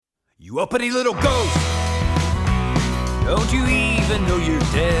You uppity little ghost, don't you even know you're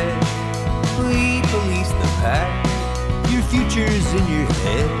dead? We police the past, your future's in your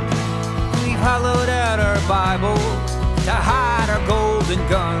head. We've hollowed out our Bibles to hide our golden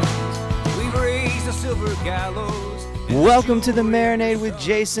guns. We've raised a silver gallows. Welcome to the Marinade with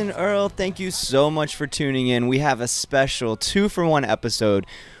Jason Earle. Thank you so much for tuning in. We have a special 2-for-1 episode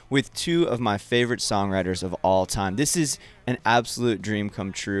with two of my favorite songwriters of all time. This is an absolute dream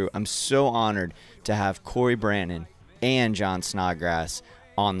come true. I'm so honored to have Cory Branan and John Snodgrass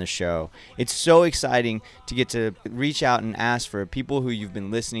on the show. It's so exciting to get to reach out and ask for people who you've been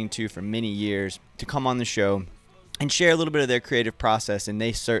listening to for many years to come on the show and share a little bit of their creative process, and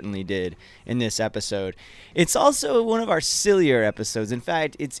they certainly did in this episode. It's also one of our sillier episodes. In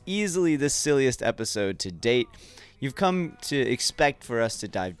fact, it's easily the silliest episode to date. You've come to expect for us to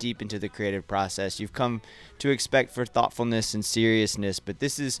dive deep into the creative process. You've come to expect for thoughtfulness and seriousness, but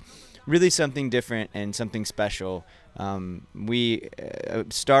this is really something different and something special. We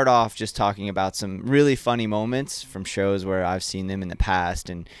start off just talking about some really funny moments from shows where I've seen them in the past,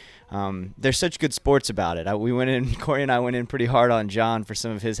 and they're such good sports about it. Cory and I went in pretty hard on John for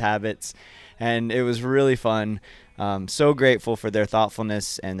some of his habits, and it was really fun. So grateful for their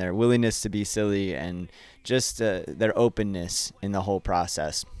thoughtfulness and their willingness to be silly and just their openness in the whole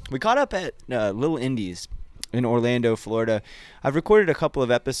process. We caught up at Little Indies in Orlando, Florida. I've recorded a couple of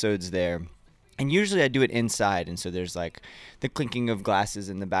episodes there, and usually I do it inside, and so there's like the clinking of glasses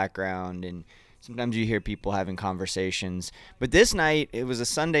in the background, and sometimes you hear people having conversations. But this night, it was a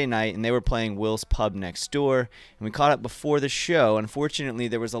Sunday night, and they were playing Will's Pub next door, and we caught up before the show. Unfortunately,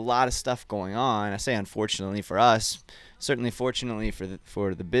 there was a lot of stuff going on. I say unfortunately for us, certainly fortunately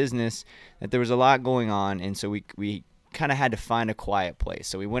for the business, that there was a lot going on, and so we kind of had to find a quiet place.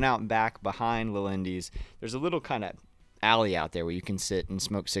 So we went out back behind Little Indies. There's a little kind of alley out there where you can sit and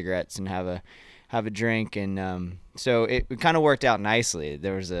smoke cigarettes and have a drink, and so it kind of worked out nicely.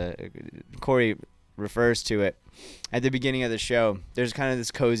 There was Cory refers to it at the beginning of the show. There's kind of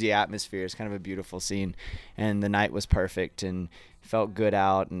this cozy atmosphere. It's kind of a beautiful scene, and the night was perfect and felt good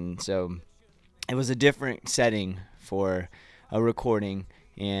out, and so it was a different setting for a recording,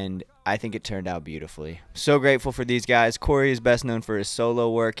 and I think it turned out beautifully. So grateful for these guys. Cory is best known for his solo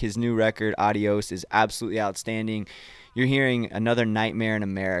work. His new record, Adios, is absolutely outstanding. You're hearing Another Nightmare in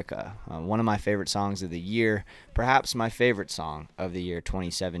America, one of my favorite songs of the year, perhaps my favorite song of the year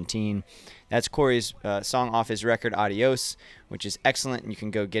 2017. That's Cory's song off his record Adios, which is excellent. You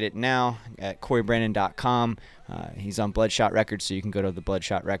can go get it now at CoryBranan.com. He's on Bloodshot Records, so you can go to the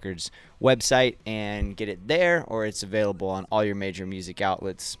Bloodshot Records website and get it there, or it's available on all your major music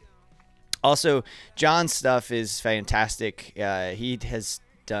outlets. Also, John's stuff is fantastic. He has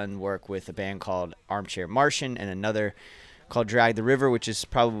done work with a band called Armchair Martian and another called Drag the River, which is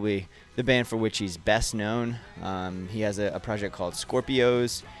probably the band for which he's best known. He has a project called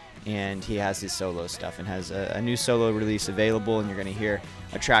Scorpios, and he has his solo stuff and has a new solo release available, and you're going to hear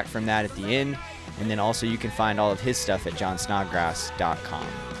a track from that at the end. And then also you can find all of his stuff at johnsnodgrass.com.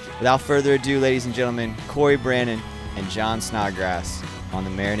 Without further ado, ladies and gentlemen, Cory Branan and John Snodgrass on the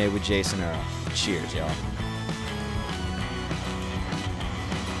Marinade with Jason Earle. Cheers, y'all.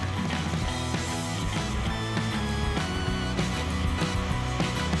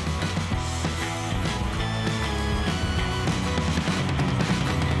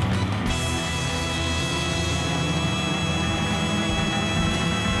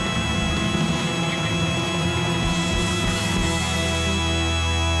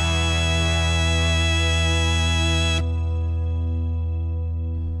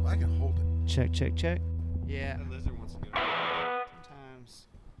 Check. Yeah. That lizard wants to go. Sometimes.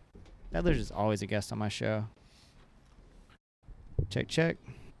 That lizard's always a guest on my show. Check.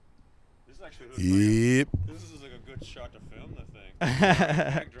 This is actually Yep. this is like a good shot to film the thing.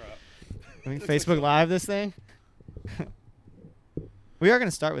 Backdrop. I mean, Facebook Live this thing. We are going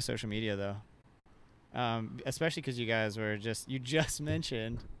to start with social media, though. Especially because you guys were you just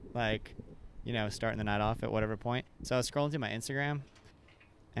mentioned, like, starting the night off at whatever point. So I was scrolling through my Instagram,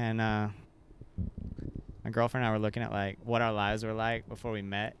 and my girlfriend and I were looking at like what our lives were like before we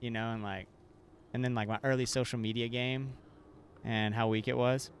met, and then like my early social media game and how weak it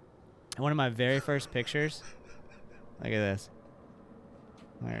was. And one of my very first pictures, look at this.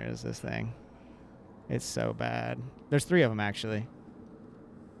 Where is this thing? It's so bad. There's 3 of them actually.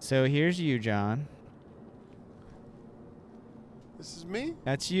 So here's you, John. This is me?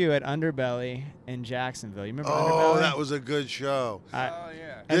 That's you at Underbelly in Jacksonville. You remember Oh, Underbelly? that was a good show. Oh yeah.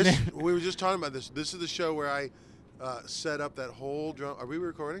 We were just talking about this. This is the show where I set up that whole drum. Are we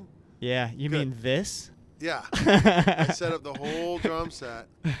recording? Yeah, you Good. mean this? Yeah. I set up the whole drum set,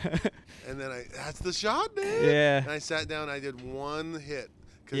 and then that's the shot, dude. Yeah. And I sat down. And I did one hit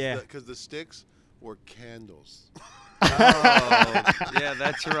because the sticks were candles. Oh, yeah,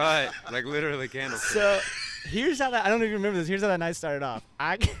 that's right. Like literally candles. So here's how I don't even remember this. Here's how that night started off.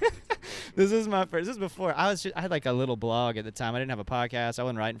 This is before I had like a little blog at the time. I didn't have a podcast. I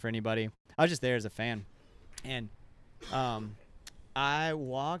wasn't writing for anybody. I was just there as a fan. And I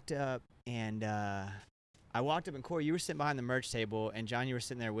walked up and Cory, you were sitting behind the merch table, and John, you were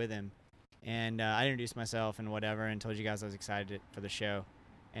sitting there with him. And I introduced myself and whatever, and told you guys I was excited for the show.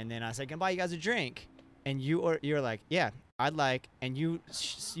 And then I said, "Can I buy you guys a drink?" And you were like, "Yeah, I'd like," and you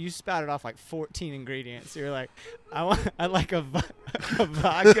spouted off like 14 ingredients. You were like, I'd like a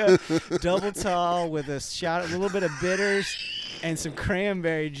vodka double tall with a little bit of bitters and some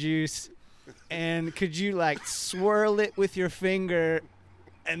cranberry juice. And could you like swirl it with your finger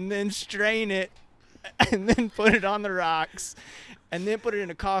and then strain it and then put it on the rocks and then put it in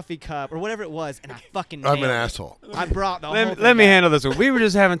a coffee cup or whatever it was, and I fucking nailed I'm an it. asshole. I brought the whole thing Let me back. handle this one. We were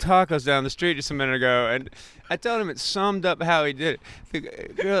just having tacos down the street just a minute ago, and I told him it summed up how he did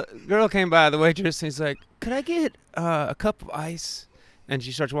it. The girl came by, the waitress, and he's like, "Could I get a cup of ice?" And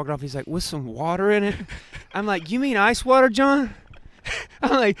she starts walking off. He's like, "With some water in it?" I'm like, "You mean ice water, John?"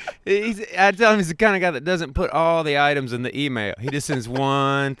 I'm like, I tell him he's the kind of guy that doesn't put all the items in the email. He just sends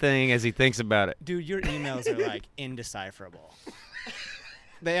one thing as he thinks about it. Dude, your emails are like indecipherable.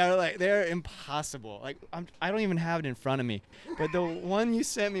 They're impossible. Like I don't even have it in front of me. But the one you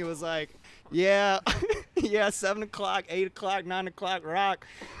sent me was like, yeah, 7 o'clock, 8 o'clock, 9 o'clock, rock.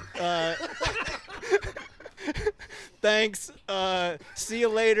 Thanks. See you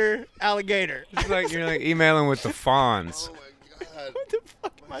later, alligator. It's like you're like emailing with the fawns. Oh my God. What the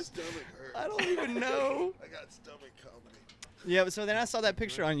fuck? My stomach hurts. I don't even know. I got stomach company. Yeah, but so then I saw that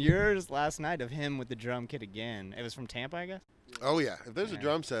picture on yours last night of him with the drum kit again. It was from Tampa, I guess? Oh yeah. If there's a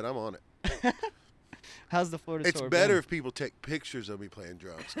drum set, I'm on it. How's the Florida It's tour better been? if people take pictures of me playing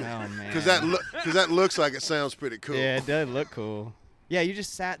drums. Oh, man. Because that looks like it sounds pretty cool. Yeah, it does look cool. Yeah, you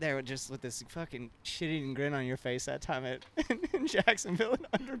just sat there with this fucking shit-eating grin on your face that time in Jacksonville and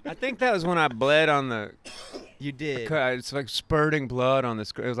Underwood. I think that was when I bled on the. You did. It's like spurting blood on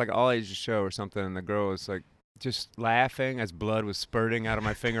this. It was like an all-ages show or something, and the girl was like just laughing as blood was spurting out of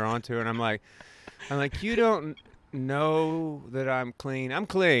my finger onto her, and I'm like, you don't know that I'm clean. I'm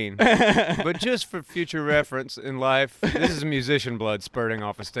clean, but just for future reference in life, this is musician blood spurting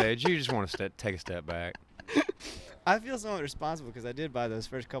off a stage. You just want to take a step back. I feel somewhat responsible because I did buy those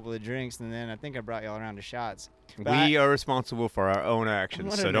first couple of drinks, and then I think I brought y'all around to shots. But We are responsible for our own actions,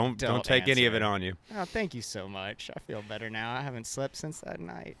 What so an don't adult take any of it answer. on you. Oh, thank you so much. I feel better now. I haven't slept since that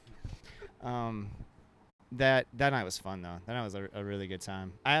night. That night was fun though. That night was a really good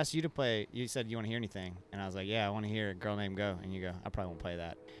time. I asked you to play. You said you want to hear anything, and I was like, yeah, I want to hear a Girl Named Go. And you go, I probably won't play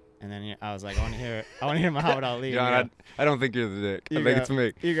that. And then I was like, I want to hear Muhammad Ali. And John, you go, I don't think you're the dick. I You think go- it's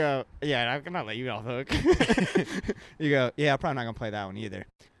me. You go, yeah, I'm not letting you off the hook. You go, yeah, I'm probably not going to play that one either.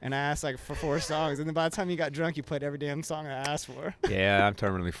 And I asked like for 4 songs, and then by the time you got drunk, you played every damn song I asked for. Yeah, I'm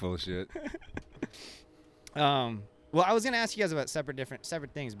terminally full of shit. Well, I was going to ask you guys about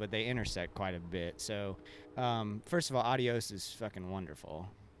separate things, but they intersect quite a bit. So, first of all, Adios is fucking wonderful.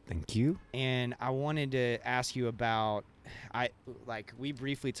 Thank you. And I wanted to ask you about, we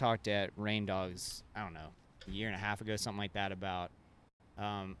briefly talked at Rain Dogs, I don't know, a year and a half ago, something like that, about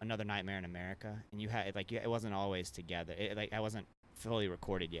Another Nightmare in America. And you had, it wasn't always together. I wasn't fully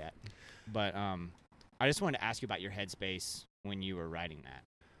recorded yet. But I just wanted to ask you about your headspace when you were writing that.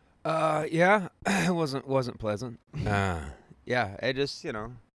 Yeah, it wasn't pleasant. Yeah, it just,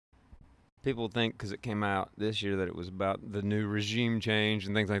 people think because it came out this year that it was about the new regime change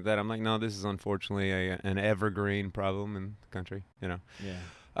and things like that. I'm like, no, this is unfortunately an evergreen problem in the country, Yeah.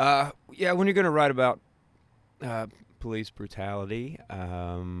 Yeah, when you're going to write about police brutality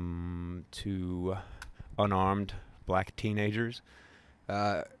to unarmed black teenagers,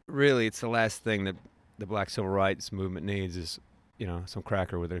 really it's the last thing that the black civil rights movement needs is, some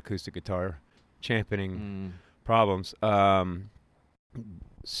cracker with an acoustic guitar championing problems.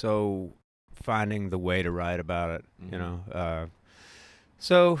 So finding the way to write about it,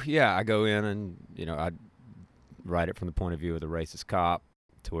 So, yeah, I go in and, I write it from the point of view of the racist cop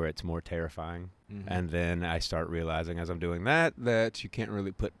to where it's more terrifying. Mm-hmm. And then I start realizing as I'm doing that you can't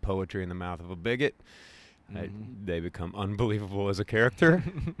really put poetry in the mouth of a bigot. They become unbelievable as a character.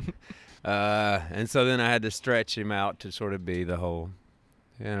 And so then I had to stretch him out to sort of be the whole,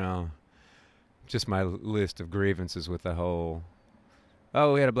 just my list of grievances with the whole,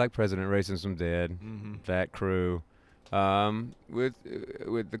 we had a black president, racism dead, that crew, with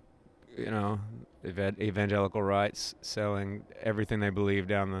the, evangelical rights selling everything they believe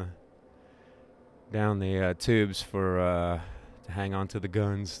down the tubes for to hang on to the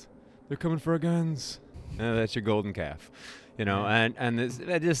guns. They're coming for our guns. That's your golden calf, And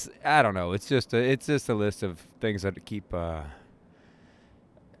that just, I don't know. It's just a list of things that keep. I'll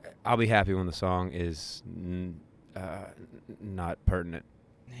be happy when the song is not pertinent.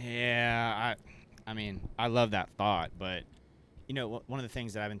 Yeah, I mean, I love that thought, but one of the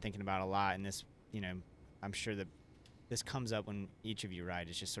things that I've been thinking about a lot, and this, I'm sure that this comes up when each of you write,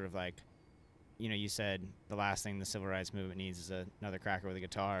 it's just sort of like, you said the last thing the civil rights movement needs is another cracker with a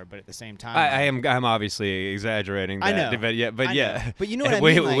guitar, but at the same time, I'm obviously exaggerating that. I know, but yeah, but yeah, but you know what I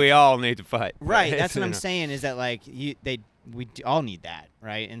mean. Like, we all need to fight, right? That's what I'm saying. Is that like we all need that,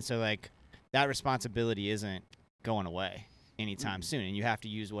 right? And so like that responsibility isn't going away anytime soon, and you have to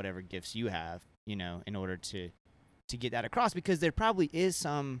use whatever gifts you have, in order to get that across, because there probably is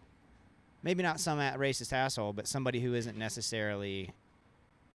some, maybe not some racist asshole, but somebody who isn't necessarily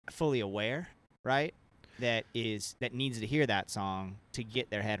fully aware. Right, that needs to hear that song to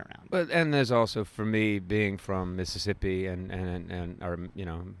get their head around it. But and there's also, for me, being from Mississippi and or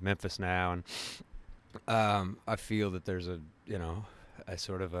Memphis now, and I feel that there's a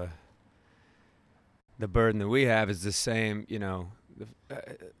sort of the burden that we have is the same.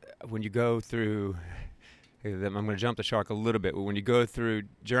 When you go through, I'm going to jump the shark a little bit, but when you go through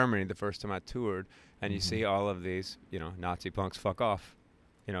Germany the first time I toured, and you see all of these Nazi punks fuck off,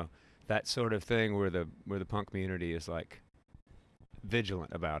 that sort of thing where the punk community is like vigilant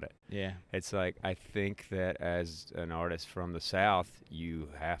about it. Yeah. It's like, I think that as an artist from the South, you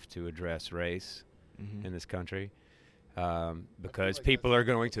have to address race in this country because people are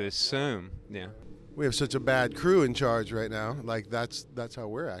going to assume. Yeah. We have such a bad crew in charge right now. Like that's how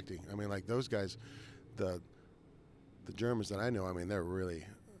we're acting. I mean, like those guys, the Germans that I know, I mean, they're really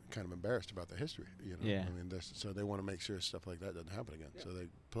kind of embarrassed about their history, Yeah. I mean, so they want to make sure stuff like that doesn't happen again. Yeah. So they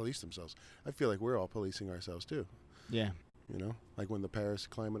police themselves. I feel like we're all policing ourselves too. Yeah. Like when the Paris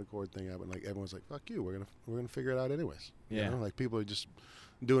Climate Accord thing happened, like everyone's like, "Fuck you, we're gonna figure it out anyways." Yeah. Like people are just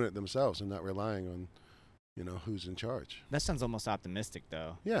doing it themselves and not relying on, who's in charge. That sounds almost optimistic,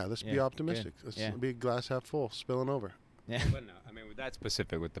 though. Yeah, let's be optimistic. Let's be glass half full, spilling over. Yeah. But no, I mean, that's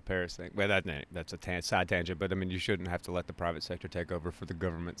specific with the Paris thing. Well, that's a side tangent, but I mean, you shouldn't have to let the private sector take over for the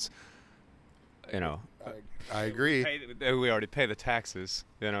government's, I agree. We already pay the taxes,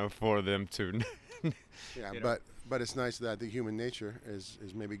 for them to. Yeah, but it's nice that the human nature is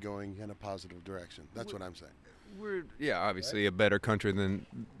maybe going in a positive direction. That's what I'm saying. We're obviously a better country than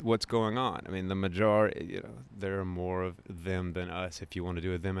what's going on. I mean, the majority, there are more of them than us. If you want to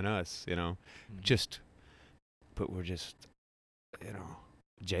do a them and us, but we're just,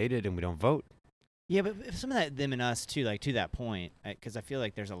 jaded and we don't vote. Yeah, but some of that them and us too, like to that point, because I feel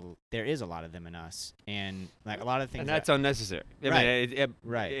like there is a lot of them and us, and like a lot of things. And that's unnecessary. I mean,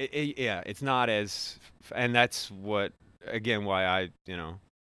 right. It's not as, and that's what, again, why I,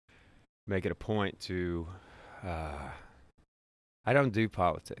 make it a point to, I don't do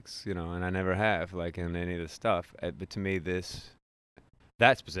politics, and I never have, like in any of this stuff. But to me,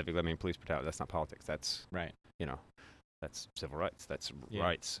 that specifically, I mean, police brutality, that's not politics. That's right. That's civil rights. That's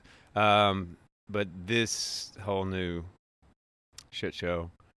rights. But this whole new shit show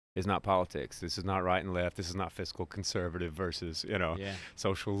is not politics. This is not right and left. This is not fiscal conservative versus,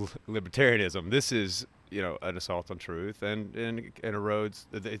 social libertarianism. This is, an assault on truth and erodes.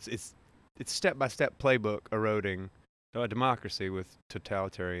 It's step-by-step playbook eroding democracy with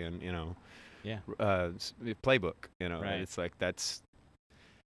totalitarian, playbook. Right. It's like that's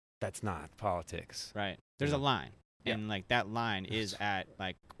not politics. Right. There's a line. Yeah. And like that line is at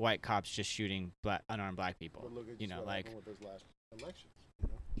like white cops just shooting unarmed black people. But look at what happened with those last elections.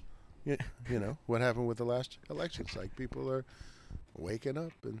 What happened with the last elections? Like people are waking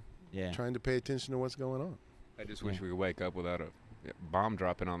up and trying to pay attention to what's going on. I just wish we could wake up without a bomb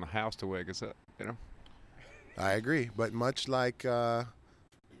dropping on the house to wake us up. I agree, but much like my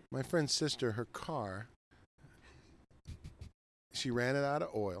friend's sister, her car, she ran it out of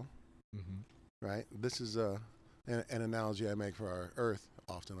oil. Mm-hmm. Right. This is an analogy I make for our Earth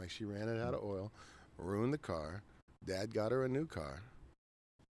often. Like she ran it out of oil, ruined the car. Dad got her a new car.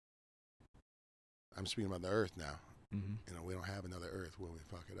 I'm speaking about the Earth now. Mm-hmm. We don't have another Earth when we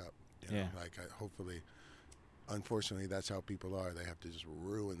fuck it up. Like hopefully, unfortunately, that's how people are. They have to just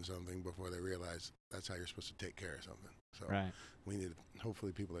ruin something before they realize that's how you're supposed to take care of something. So we need.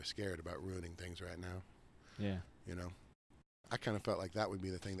 Hopefully, people are scared about ruining things right now. Yeah. I kind of felt like that would be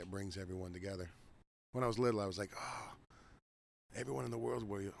the thing that brings everyone together. When I was little, I was like, everyone in the world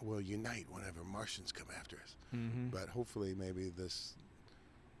will unite whenever Martians come after us. Mm-hmm. But hopefully maybe this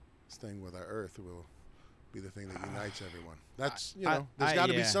thing with our earth will be the thing that unites everyone. That's there's got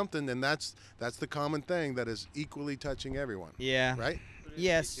to be something, and that's the common thing that is equally touching everyone. Yeah. Right.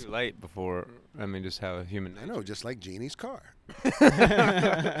 Yes. Too late before. I mean, just how a human. I know, just like Jeannie's car.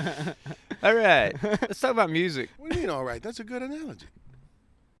 All right, let's talk about music. What do you mean, all right? That's a good analogy.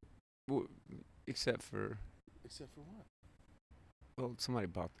 Except for what? Well, somebody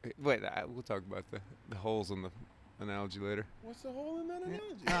bought. Wait, we'll talk about the holes in the analogy later. What's the hole in that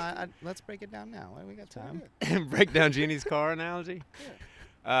analogy? Let's break it down now. We got time. Break down Jeannie's car analogy. Yeah.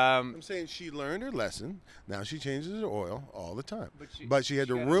 I'm saying she learned her lesson. Now she changes her oil all the time. But she had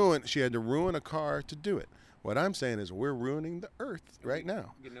to ruin a car to do it. What I'm saying is we're ruining the earth right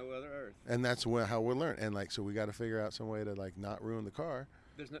now. Get no other earth. And that's how we're learning. And so we got to figure out some way to not ruin the car.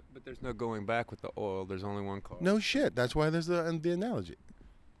 There's no going back with the oil. There's only one car. No shit. That's why there's the analogy.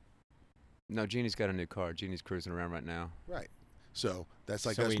 No, Jeannie's got a new car. Jeannie's cruising around right now. Right. So that's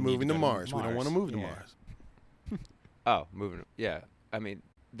like So us we moving need to to go to Mars. We don't Mars. want to move to Yeah. Mars. Oh, moving. Yeah. I mean,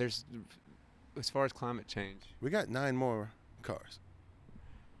 there's as far as climate change. We got 9 more cars.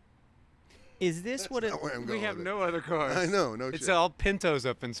 Is this what it? Not where I'm We going have with it. no other cars. I know. No It's shit. all Pintos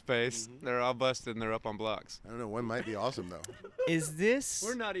up in space. They're all busted and they're up on blocks. I don't know. One might be awesome though. Is this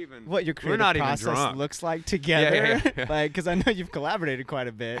We're not even. what your we're creative not even process drunk. looks like together? Yeah. Like, because I know you've collaborated quite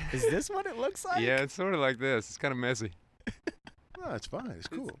a bit. Is this what it looks like? Yeah, it's sort of like this. It's kind of messy. No, it's fine. It's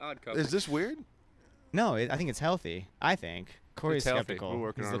cool. Odd couple. Is this weird? No, I think it's healthy. I think Cory's healthy. skeptical. We're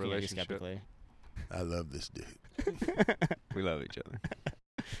working He's on a looking at you relationship. skeptically. I love this dude. We love each other.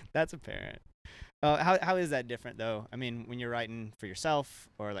 That's apparent. How is that different though? I mean, when you're writing for yourself,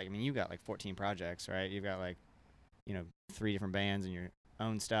 or you've got 14 projects, right? You've got 3 different bands and your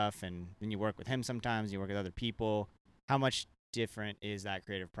own stuff, and then you work with him sometimes. You work with other people. How much different is that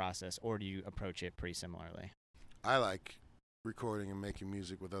creative process, or do you approach it pretty similarly? I like recording and making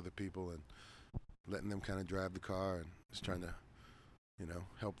music with other people and letting them kind of drive the car and just trying to,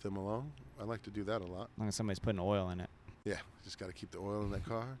 help them along. I like to do that a lot. As long as somebody's putting oil in it. Yeah, just got to keep the oil in that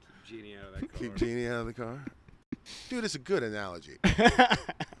car. Jeannie out of that car. Keep Jeannie out of the car. Dude, it's a good analogy.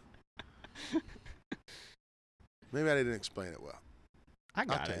 Maybe I didn't explain it well. I I'll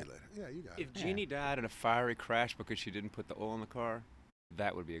got tell it. you later. Yeah, you got If it. Jeannie died in a fiery crash because she didn't put the oil in the car,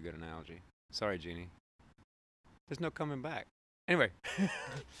 that would be a good analogy. Sorry, Jeannie. There's no coming back. Anyway.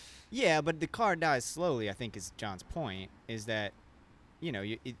 Yeah, but the car dies slowly, I think is John's point, is that,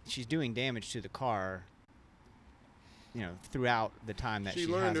 she's doing damage to the car, throughout the time that she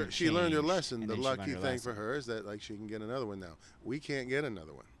learned her. hasn't She learned her changed, lesson. and The then she learned lucky her thing lesson. for her is that she can get another one now. We can't get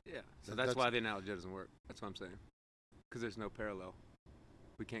another one. Yeah. So That's- that's why the analogy doesn't work. That's what I'm saying. Because there's no parallel.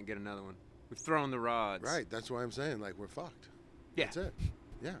 We can't get another one. We've thrown the rods. Right. That's why I'm saying we're fucked. Yeah. That's it.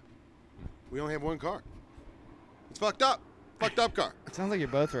 Yeah. We only have one car. It's fucked up. Fucked up car. It sounds like you're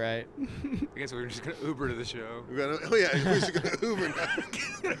both right. I guess we're just going to Uber to the show. We're just gonna Uber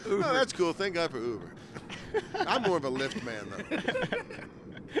now. Oh, that's cool. Thank God for Uber. I'm more of a Lyft man though.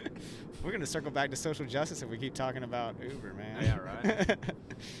 We're going to circle back to social justice if we keep talking about Uber, man. Yeah, right.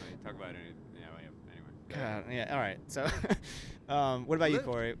 Talk about it. Yeah, anyway. God, yeah, all right. So, what about you, Lyft.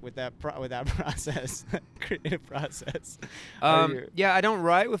 Cory, with that process, creative process? Yeah, I don't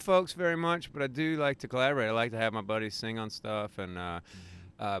write with folks very much, but I do like to collaborate. I like to have my buddies sing on stuff, and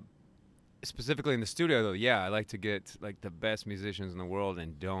specifically in the studio, though, yeah, I like to get the best musicians in the world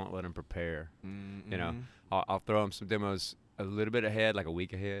and don't let them prepare. Mm-hmm. I'll throw them some demos a little bit ahead, like a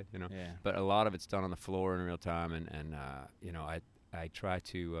week ahead, Yeah. But a lot of it's done on the floor in real time, and I try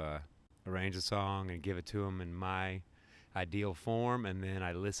to arrange a song and give it to them in my ideal form, and then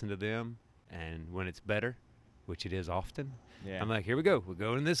I listen to them, and when it's better, which it is often, Yeah. I'm like, here we go, we're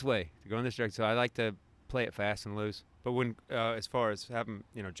going this way, we're going this direction. So I like to play it fast and loose. But when as far as having,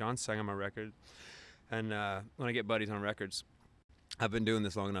 John sang on my record, and when I get buddies on records, I've been doing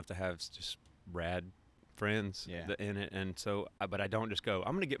this long enough to have just rad friends in it, and so but I don't just go,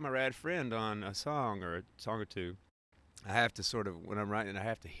 I'm gonna get my rad friend on a song or two. I have to sort of, when I'm writing, I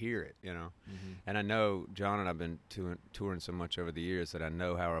have to hear it, Mm-hmm. And I know John and I've been touring so much over the years that I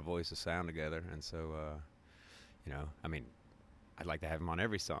know how our voices sound together, and so I mean, I'd like to have him on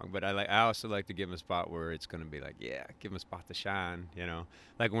every song, but I also like to give him a spot where it's going to be give him a spot to shine,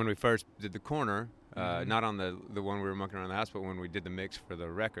 Like when we first did The Corner, not on the one we were mucking around the house, but when we did the mix for the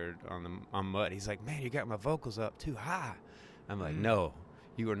record on Mud, he's like, man, you got my vocals up too high. I'm like, no,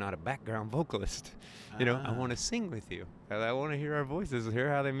 you are not a background vocalist. I want to sing with you. I want to hear our voices, hear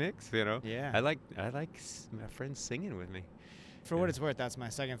how they mix, Yeah. I like my friends singing with me. For what it's worth, that's my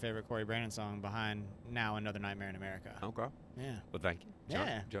second favorite Cory Branan song behind Now Another Nightmare in America. Okay. Yeah. Well, thank you. John,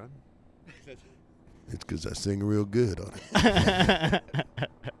 Yeah. John? It's because I sing real good on it.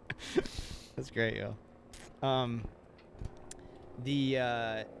 That's great, yo.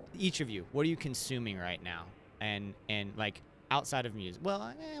 Each of you, what are you consuming right now? And like outside of music,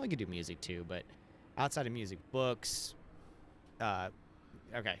 well, we could do music too, but outside of music, books,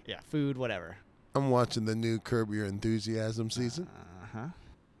 food, whatever. I'm watching the new Curb Your Enthusiasm season.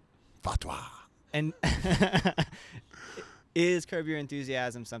 Fatwa. And is Curb Your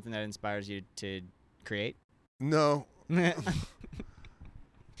Enthusiasm something that inspires you to create? No.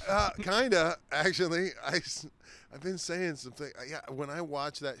 Kinda, actually. I've been saying something. Yeah, when I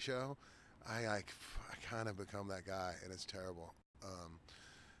watch that show, I kind of become that guy, and it's terrible.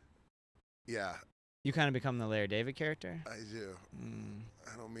 Yeah. You kind of become the Larry David character? I do.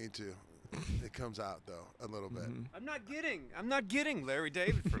 I don't mean to. It comes out, though, a little bit. I'm not getting Larry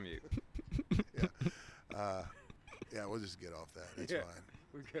David from you. Yeah, we'll just get off that. It's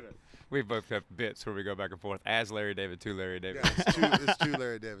fine. We both have bits where we go back and forth as Larry David to Larry David. Yeah, it's two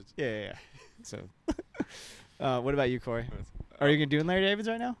Larry Davids. Yeah. So, what about you, Cory? Are you doing Larry Davids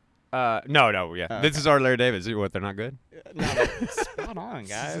right now? No, yeah. This is our Larry Davids. What, they're not good? No, spot on,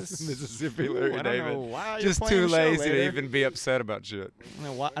 guys. Mississippi Larry I David. don't know why you're just playing too the show lazy to later. even be upset about shit.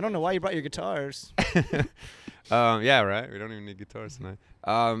 I don't know why you brought your guitars. Yeah, right. We don't even need guitars tonight.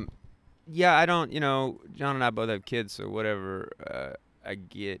 Yeah, I don't. John and I both have kids, so whatever I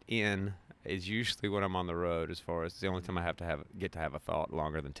get in is usually when I'm on the road. As far as the only time I get to have a thought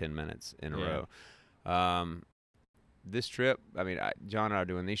longer than 10 minutes in a row. This trip, I mean, John and I are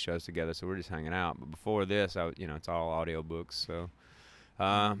doing these shows together, so we're just hanging out. But before this, it's all audiobooks. So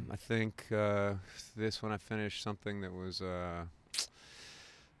I think this one I finished something that was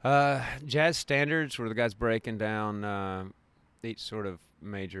jazz standards, where the guy's breaking down each sort of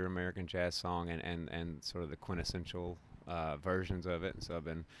major American jazz song and sort of the quintessential versions of it. And so I've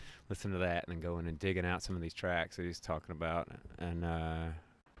been listening to that and then going and digging out some of these tracks that he's talking about. And,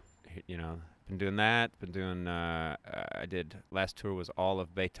 been doing that. Been doing, I did, last tour was all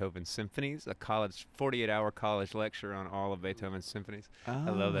of Beethoven's symphonies, a 48-hour college lecture on all of Beethoven's symphonies.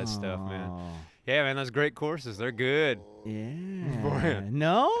 I love that stuff, man. Yeah, man, those great courses. They're good. Yeah. Boy.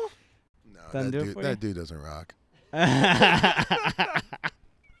 No? No, that dude doesn't rock.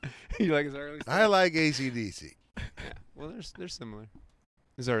 You like his early stuff? I like AC/DC. Yeah. Well, they're similar.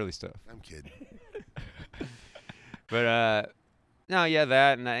 His early stuff. I'm kidding. But no, yeah,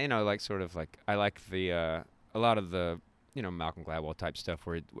 that and I like the a lot of the Malcolm Gladwell type stuff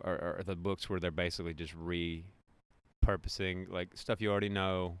where or the books where they're basically just repurposing like stuff you already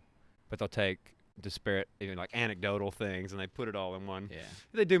know, but they'll take disparate, even like anecdotal things, and they put it all in one. Yeah.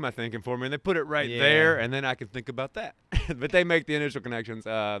 They do my thinking for me, and they put it right there, and then I can think about that. But they make the initial connections.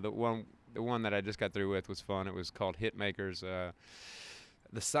 The one that I just got through with was fun. It was called Hitmakers,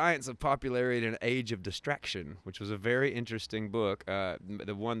 The Science of Popularity in an Age of Distraction, which was a very interesting book.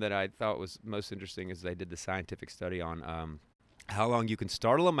 The one that I thought was most interesting is they did the scientific study on how long you can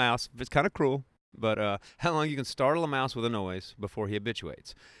startle a mouse. It's kind of cruel, but how long you can startle a mouse with a noise before he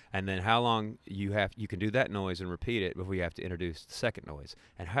habituates, and then how long you can do that noise and repeat it before you have to introduce the second noise,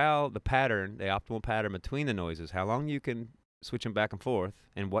 and how the optimal pattern between the noises, how long you can switch them back and forth,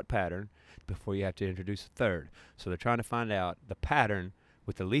 and what pattern before you have to introduce a third. So they're trying to find out the pattern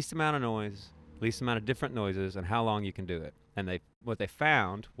with the least amount of noise, least amount of different noises, and how long you can do it. And what they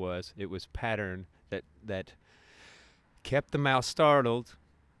found was it was pattern that kept the mouse startled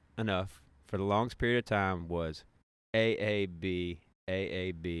enough for the longest period of time was AAB,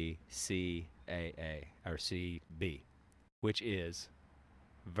 AAB, CAA, or CB, which is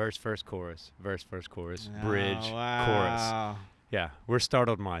verse, first chorus, bridge, chorus. Yeah, we're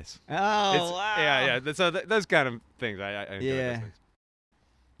startled mice. Oh, wow. Yeah. So those kind of things, I enjoy those things.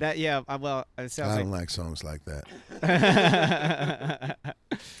 It sounds I don't like songs like that.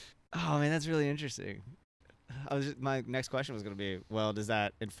 Oh man, that's really interesting. My next question was going to be, well, does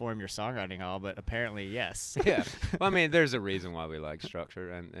that inform your songwriting at all? But apparently, yes. Yeah. Well, I mean, there's a reason why we like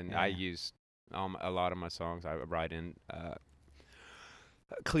structure, and I use a lot of my songs. I write in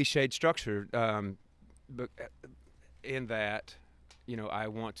cliched structure, but in that, I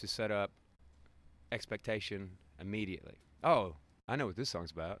want to set up expectation immediately. Oh, I know what this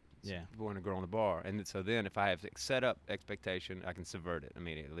song's about. It's Boy and a Girl in the Bar. And so then if I have to set up expectation, I can subvert it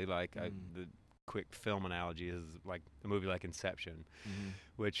immediately. Like the quick film analogy is like a movie like Inception,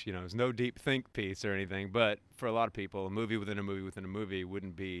 which, is no deep think piece or anything. But for a lot of people, a movie within a movie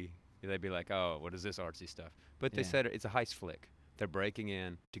wouldn't be, they'd be like, oh, what is this artsy stuff? But they said it's a heist flick. They're breaking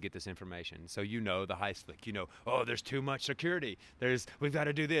in to get this information. So the heist flick. Oh, there's too much security. We've got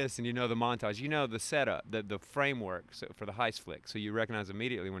to do this, and the montage. The setup, the framework for the heist flick. So you recognize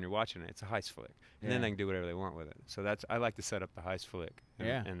immediately when you're watching it, it's a heist flick, and then they can do whatever they want with it. So I like to set up the heist flick,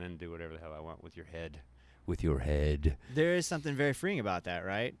 and then do whatever the hell I want with your head. With your head. There is something very freeing about that,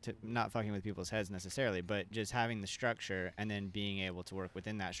 right? Not fucking with people's heads necessarily, but just having the structure and then being able to work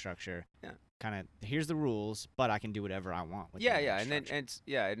within that structure. Yeah. Kind of, here's the rules, but I can do whatever I want with that structure.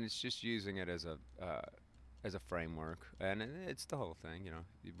 And it's just using it as a framework, and it's the whole thing.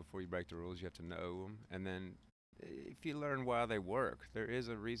 Before you break the rules, you have to know them, and then if you learn why they work, there is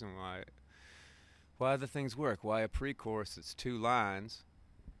a reason why the things work. Why a pre-chorus that's 2 lines,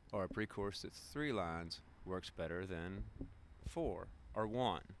 or a pre-chorus that's 3 lines works better than 4 or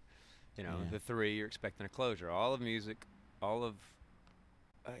 1. The 3, you're expecting a closure. All of music, all of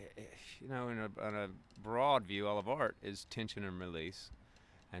in a broad view, all of art is tension and release,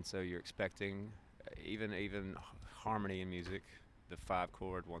 and so you're expecting even harmony in music. The 5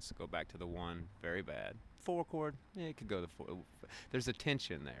 chord wants to go back to the 1, very bad. 4 chord, it could go to 4. There's a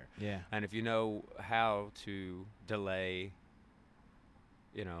tension there. Yeah. And if you know how to delay,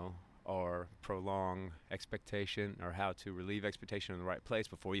 or prolong expectation, or how to relieve expectation in the right place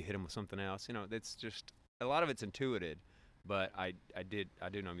before you hit them with something else. It's just a lot of it's intuited, but I do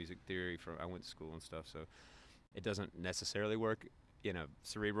know music theory I went to school and stuff, so it doesn't necessarily work in a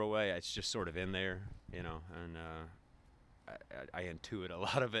cerebral way. It's just sort of in there, and I intuit a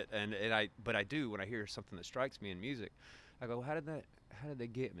lot of it, but I do when I hear something that strikes me in music, I go, how did they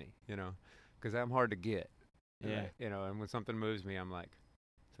get me? Because I'm hard to get. Yeah. And when something moves me,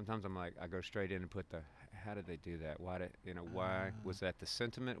 sometimes I go straight in and put how did they do that? Why was that the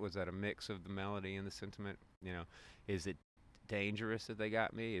sentiment? Was that a mix of the melody and the sentiment? Is it dangerous that they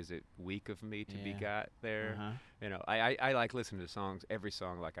got me? Is it weak of me to be got there? Uh-huh. I like listening to songs, every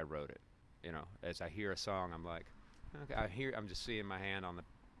song like I wrote it. As I hear a song, I'm like, okay, I'm just seeing my hand on the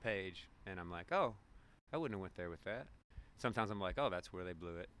page, and I'm like, oh, I wouldn't have went there with that. Sometimes I'm like, oh, that's where they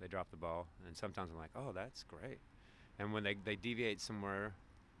blew it. They dropped the ball. And sometimes I'm like, oh, that's great. And when they deviate somewhere,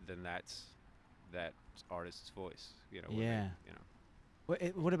 then that's that artist's voice, Yeah.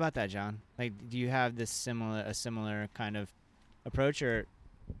 What about that, John? Like, do you have a similar kind of approach, or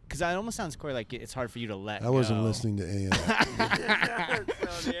because it almost sounds, Cory, like it's hard for you to let go. I wasn't listening to any of that.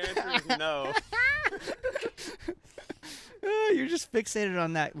 So the answer is no. You're just fixated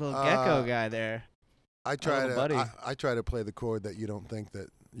on that little gecko guy there. I try to play the chord that you don't think that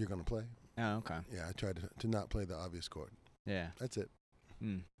you're going to play. Oh, okay. Yeah, I try to not play the obvious chord. Yeah. That's it.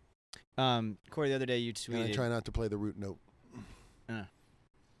 Cory, the other day you tweeted. And I try not to play the root note.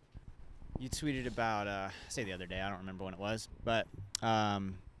 You tweeted about, say the other day, I don't remember when it was, but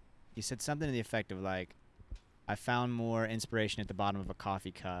you said something to the effect of like, I found more inspiration at the bottom of a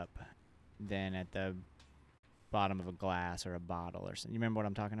coffee cup than at the bottom of a glass or a bottle or something. You remember what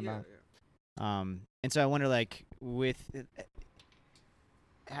I'm talking about? Yeah. And so I wonder, like,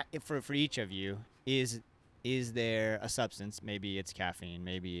 for each of you, is there a substance? Maybe it's caffeine.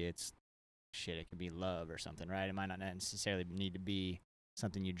 Maybe it's it could be love or something, right? It might not necessarily need to be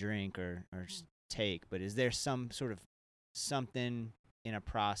something you drink or take, but is there some sort of something in a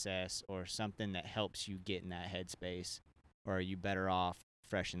process or something that helps you get in that headspace, or are you better off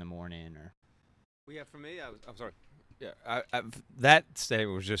fresh in the morning? Or well, yeah, for me, I'm sorry. Yeah, that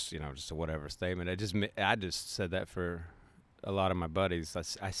statement was just just a whatever statement. I just said that for a lot of my buddies.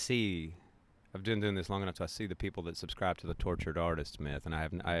 I see. I've been doing this long enough, so I see the people that subscribe to the tortured artist myth, and I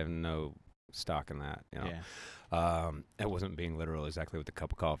have no stock in that. Yeah. It wasn't being literal exactly with the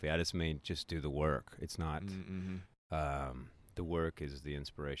cup of coffee. I just mean just do the work. It's not. The work is the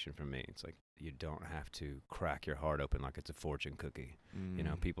inspiration for me. It's like you don't have to crack your heart open like it's a fortune cookie.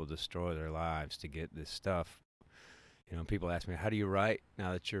 People destroy their lives to get this stuff. People ask me, how do you write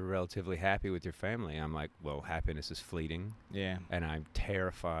now that you're relatively happy with your family? I'm like, well, happiness is fleeting. Yeah. And I'm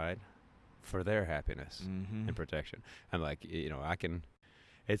terrified for their happiness and protection. I'm like, I can,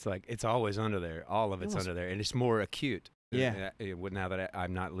 it's like, it's always under there. All of it's under there. And it's more acute. Yeah. Now that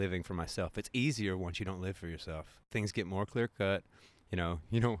I'm not living for myself. It's easier once you don't live for yourself. Things get more clear cut.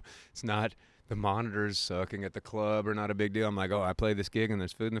 It's not the monitors sucking at the club or not a big deal. I'm like, oh, I play this gig and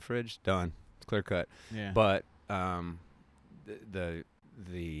there's food in the fridge. Done. It's clear cut. Yeah. But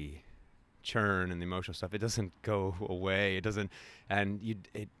the churn and the emotional stuff, it doesn't go away. It doesn't, and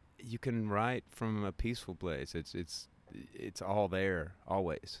you can write from a peaceful place. It's all there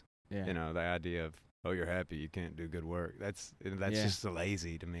always. Yeah. The idea of, oh, you're happy, you can't do good work. That's just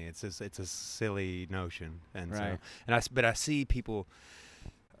lazy to me. It's a silly notion. And right. but I see people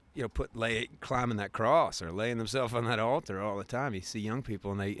climbing that cross or laying themselves on that altar all the time. You see young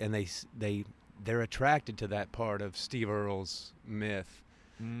people, and they're attracted to that part of Steve Earle's myth.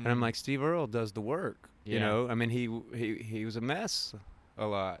 And I'm like, Steve Earle does the work. Yeah. You know, I mean, he was a mess a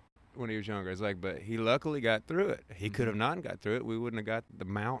lot when he was younger. It's like, but he luckily got through it. He could have not got through it. We wouldn't have got The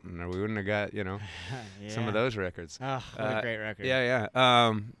Mountain, or we wouldn't have got, some of those records. Oh, what a great record. Yeah.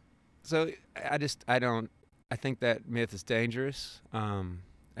 So I think that myth is dangerous.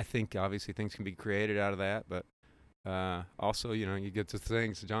 I think obviously things can be created out of that, but also, you get to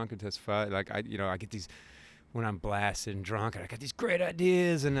things. John can testify. Like I get these when I'm blasted and drunk, and I got these great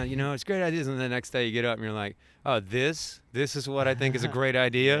ideas, and it's great ideas, and the next day you get up and you're like, oh, this is what I think is a great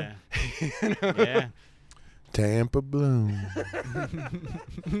idea. Yeah. Tampa Bloom.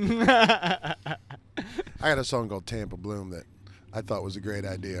 I got a song called Tampa Bloom that I thought was a great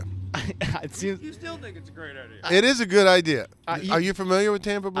idea. You still think it's a great idea? It is a good idea. Are you familiar with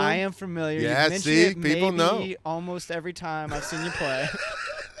Tampa Bloom? I am familiar. Yeah, You've see, mentioned it people know. maybe almost every time I've seen you play.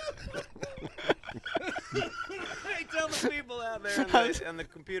 Hey, tell the people out there in the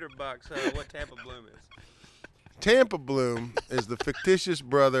computer box what Tampa Bloom is. Tampa Bloom is the fictitious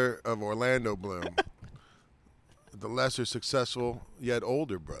brother of Orlando Bloom, the lesser successful yet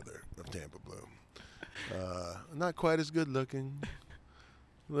older brother of Tampa Bloom. Not quite as good looking,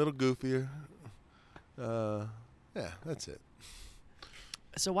 a little goofier. Yeah, that's it.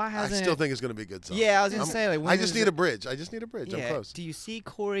 So why hasn't I still think it's going to be a good song. Yeah, I was going to say, like, when I just need a bridge. Yeah. I'm close. Do you see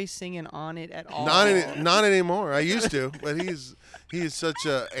Cory singing on it at all? Not anymore. I used to, but he is such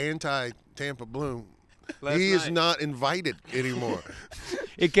a anti-Tampa Bloom. He is not invited anymore.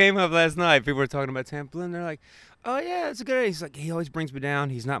 It came up last night. People were talking about Tampa Bloom. They're like, oh, yeah, it's a good idea. He's like, he always brings me down.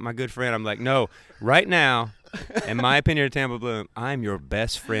 He's not my good friend. I'm like, no, right now, in my opinion of Tampa Bloom, I'm your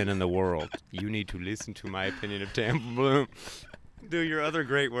best friend in the world. You need to listen to my opinion of Tampa Bloom. Do your other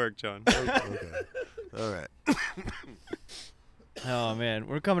great work, John. Okay. All right. Oh, man.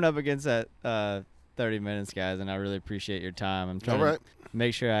 We're coming up against that 30 minutes, guys, and I really appreciate your time. I'm trying to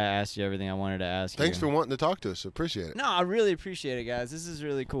make sure I asked you everything I wanted to ask you. Thanks for wanting to talk to us. Appreciate it. No, I really appreciate it, guys. This is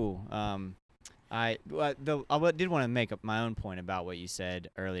really cool. I did want to make up my own point about what you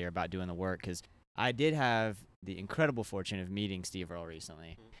said earlier about doing the work, because I did have the incredible fortune of meeting Steve Earle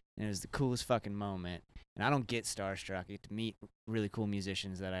recently, and it was the coolest fucking moment. And I don't get starstruck. I get to meet really cool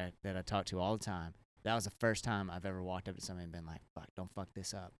musicians that I talk to all the time. That was the first time I've ever walked up to somebody and been like, "Fuck, don't fuck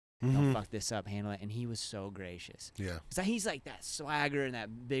this up. Don't fuck this up. Handle it." And he was so gracious. Yeah. So he's like that swagger and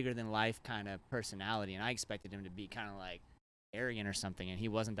that bigger than life kind of personality, and I expected him to be kind of like arrogant or something, and he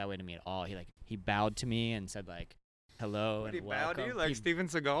wasn't that way to me at all. He bowed to me and said like, hello and welcome. He bowed to you like Steven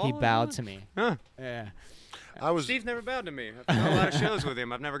Seagal? He bowed to me. Huh. Yeah. Steve's never bowed to me. I've done a lot of shows with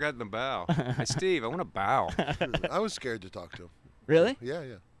him. I've never gotten the bow. Hey, Steve, I want to bow. I was scared to talk to him. Really?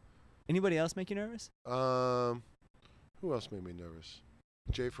 Yeah. Anybody else make you nervous? Who else made me nervous?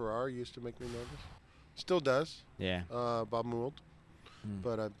 Jay Farrar used to make me nervous. Still does. Yeah. Bob Mould.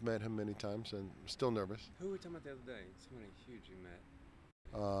 But I've met him many times and I'm still nervous. Who were we talking about the other day? Somebody huge you met.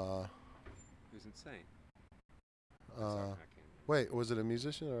 Who's insane. Wait, was it a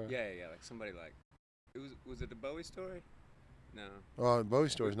musician or? Yeah, like somebody like. Was it the Bowie story? No. Oh, Bowie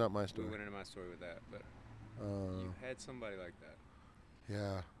story is not my story. We went into my story with that, but you had somebody like that.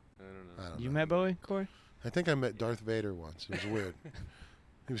 Yeah. I don't know. You met Bowie, Cory? I think I met Darth Vader once. It was weird.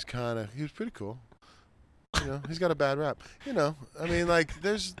 He was pretty cool. He's got a bad rap. I mean, like,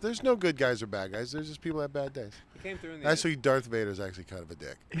 there's no good guys or bad guys. There's just people that have bad days. He came through in the Actually, Darth Vader's actually kind of a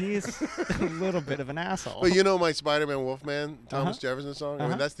dick. He's a little bit of an asshole. But my Spider-Man Wolfman, Thomas Jefferson song? I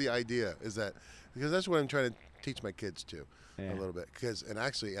mean, that's the idea, is that, because that's what I'm trying to teach my kids too, a little bit. And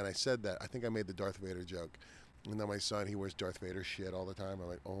I said that, I think I made the Darth Vader joke. And then my son, he wears Darth Vader shit all the time. I'm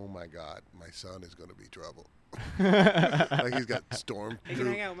like, oh my God, my son is going to be trouble. Like he's got He can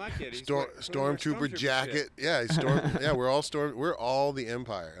hang out with my kid. stormtrooper jacket. Shit. Yeah, we're all the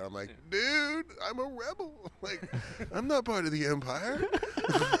Empire. And I'm like, dude, I'm a rebel. Like, I'm not part of the Empire.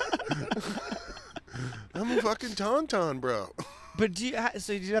 I'm a fucking tauntaun, bro. But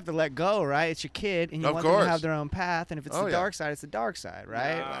so you have to let go, right? It's your kid, and you want them to have their own path. And if it's the dark side, it's the dark side,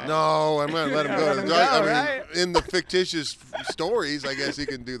 right? No, I'm not letting him go to the dark side. I mean, in the fictitious stories, I guess he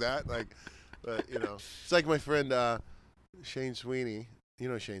can do that. Like, but it's like my friend Shane Sweeney. You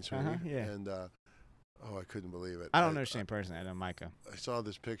know Shane Sweeney, yeah. And I couldn't believe it. I don't know Shane personally. I know Micah. I saw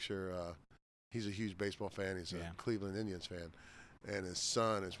this picture. He's a huge baseball fan. He's a Cleveland Indians fan, and his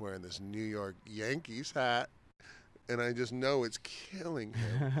son is wearing this New York Yankees hat. And I just know it's killing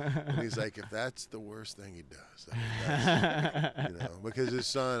him. And he's like, if that's the worst thing he does, because his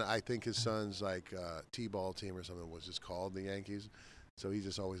son, I think his son's like T-ball team or something was just called the Yankees. So he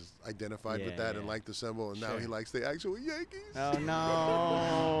just always identified with that and liked the symbol, and now he likes the actual Yankees. Oh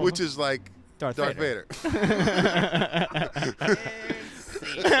no! Which is like Darth Vader.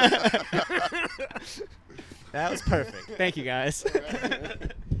 That was perfect. Thank you, guys.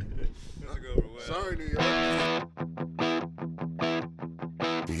 Sorry, New York.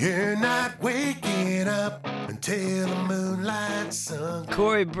 You're not waking up until the moonlight sun.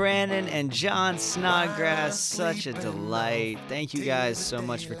 Cory Branan and John Snodgrass, such a delight. Thank you guys so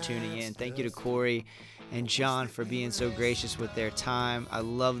much for tuning in. Thank you to Cory and John for being so gracious with their time. I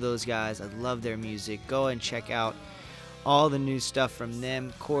love those guys. I love their music. Go and check out all the new stuff from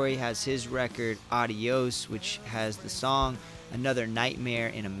them. Cory has his record, Adios, which has the song Another Nightmare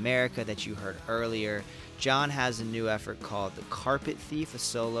in America that you heard earlier. John has a new effort called The Carpet Thief, a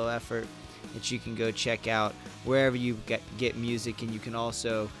solo effort that you can go check out wherever you get music. And you can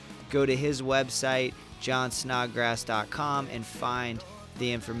also go to his website, johnsnodgrass.com, and find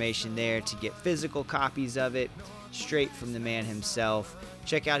the information there to get physical copies of it straight from the man himself.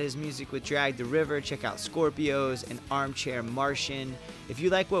 Check out his music with Drag the River. Check out Scorpios and Armchair Martian. If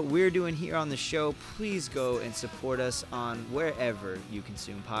you like what we're doing here on the show, please go and support us on wherever you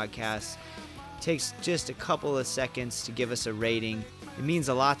consume podcasts. It takes just a couple of seconds to give us a rating. It means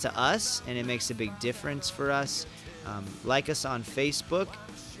a lot to us, and it makes a big difference for us. Like us on Facebook,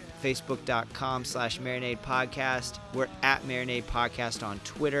 facebook.com/Marinade Podcast. We're at Marinade Podcast on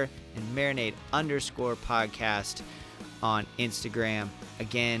Twitter and Marinade_podcast on Instagram.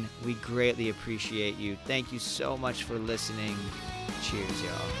 Again, we greatly appreciate you. Thank you so much for listening. Cheers,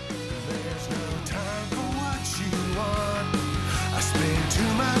 y'all. There's no time for what you want. I spend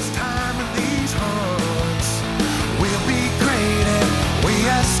too much time in these homes.